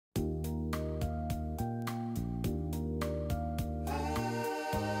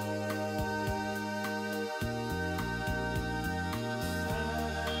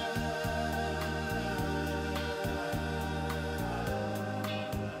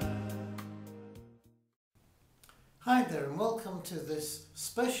there, and welcome to this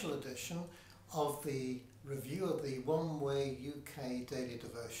special edition of the review of the One Way UK Daily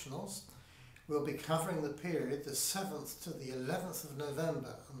Devotionals. We'll be covering the period the 7th to the 11th of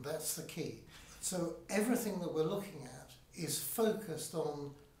November, and that's the key. So everything that we're looking at is focused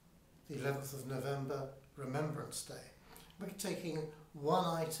on the 11th of November, Remembrance Day. We're taking one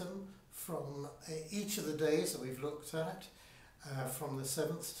item from each of the days that we've looked at, from the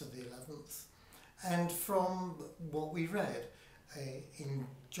 7th to the 11th, and from what we read in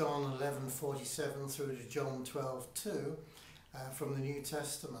John 11:47 through to John 12:2 from the New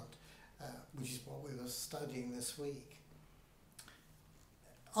Testament, which is what we were studying this week.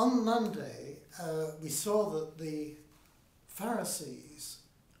 On Monday, we saw that the Pharisees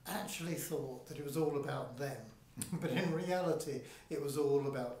actually thought that it was all about them, but in reality it was all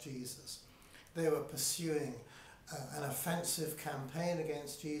about Jesus. They were pursuing an offensive campaign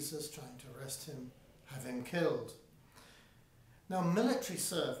against Jesus, trying to arrest him, have him killed. Now, military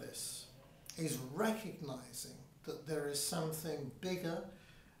service is recognizing that there is something bigger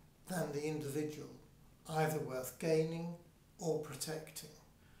than the individual, either worth gaining or protecting.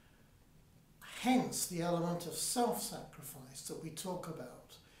 Hence the element of self-sacrifice that we talk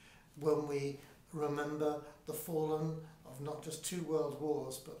about when we remember the fallen of not just 2 world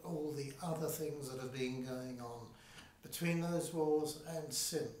wars, but all the other things that have been going on between those wars and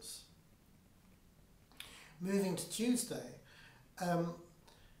since. Moving to Tuesday,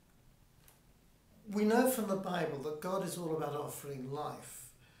 we know from the Bible that God is all about offering life,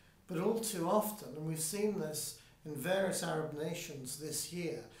 but all too often, and we've seen this in various Arab nations this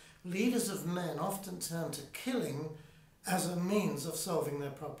year, leaders of men often turn to killing as a means of solving their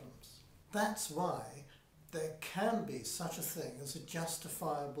problems. That's why there can be such a thing as a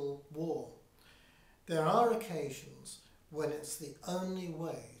justifiable war. There are occasions when it's the only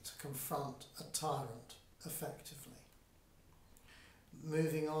way to confront a tyrant effectively.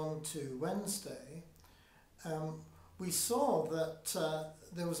 Moving on to Wednesday, we saw that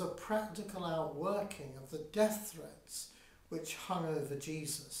there was a practical outworking of the death threats which hung over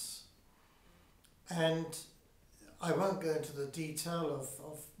Jesus. And I won't go into the detail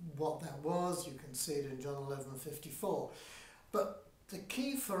of what that was. You can see it in John 11:54. But the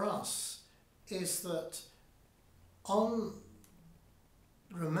key for us is that on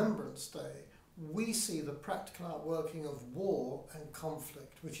Remembrance Day, we see the practical outworking of war and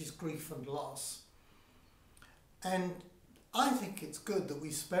conflict, which is grief and loss. And I think it's good that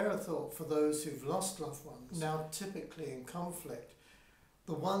we spare a thought for those who've lost loved ones. Now, typically in conflict,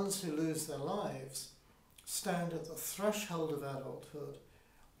 the ones who lose their lives stand at the threshold of adulthood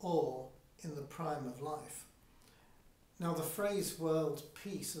or in the prime of life. Now, the phrase world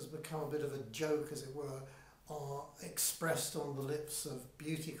peace has become a bit of a joke, as it were, or expressed on the lips of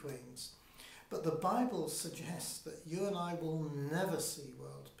beauty queens. But the Bible suggests that you and I will never see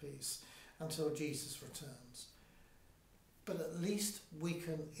world peace until Jesus returns. But at least we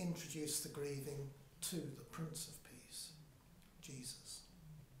can introduce the grieving to the Prince of Peace, Jesus.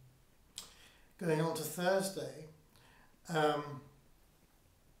 Going on to Thursday,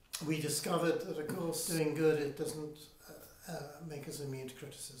 we discovered that, of course, doing good, it doesn't make us immune to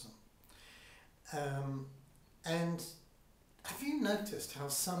criticism. And have you noticed how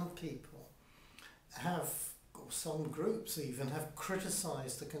some people have, or some groups even, have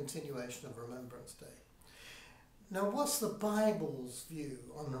criticised the continuation of Remembrance Day? Now, what's the Bible's view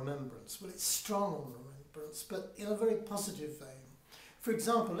on remembrance? Well, it's strong on remembrance, but in a very positive vein. For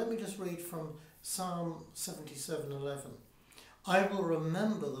example, let me just read from Psalm 77:11. I will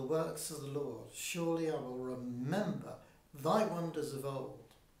remember the works of the Lord. Surely I will remember thy wonders of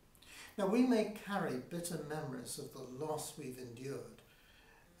old. Now, we may carry bitter memories of the loss we've endured.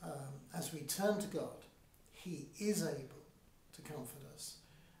 As we turn to God, he is able to comfort us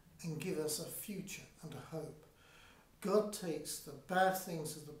and give us a future and a hope. God takes the bad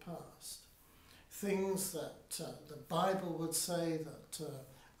things of the past, things that the Bible would say that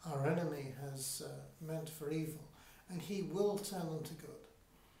our enemy has meant for evil, and he will turn them to good.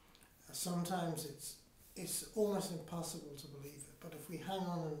 Sometimes it's almost impossible to believe it, but if we hang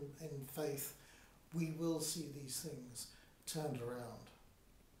on in faith, we will see these things turned around.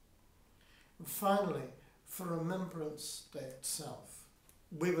 And finally, for Remembrance Day itself,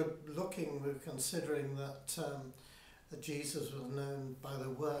 we were considering that Jesus was known by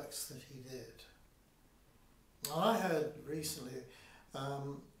the works that he did. I heard recently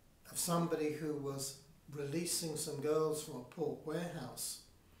of somebody who was releasing some girls from a pork warehouse,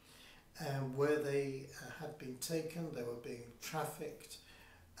 where they had been taken. They were being trafficked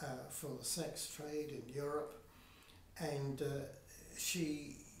for the sex trade in Europe, and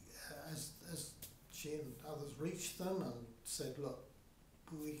she, as she and others reached them and said, look,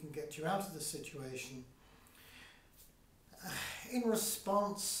 we can get you out of this situation. In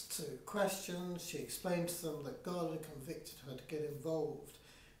response to questions, she explained to them that God had convicted her to get involved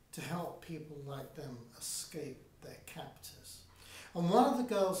to help people like them escape their captors. And one of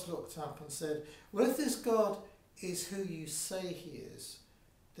the girls looked up and said, well, if this God is who you say he is,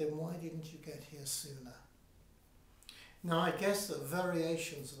 then why didn't you get here sooner? Now, I guess that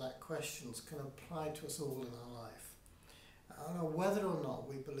variations of that question can apply to us all in our life. I don't know whether or not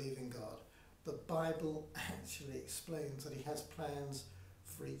we believe in God. The Bible actually explains that he has plans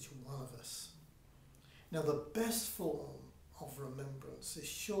for each one of us. Now, the best form of remembrance is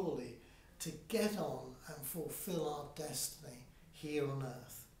surely to get on and fulfill our destiny here on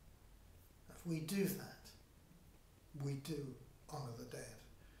earth. If we do that, we do honour the dead,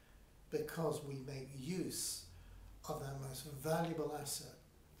 because we make use of that most valuable asset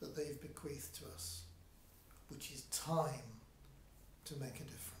that they've bequeathed to us, which is time to make a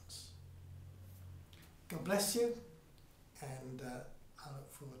difference. God bless you, and I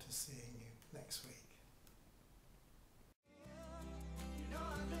look forward to seeing you next week.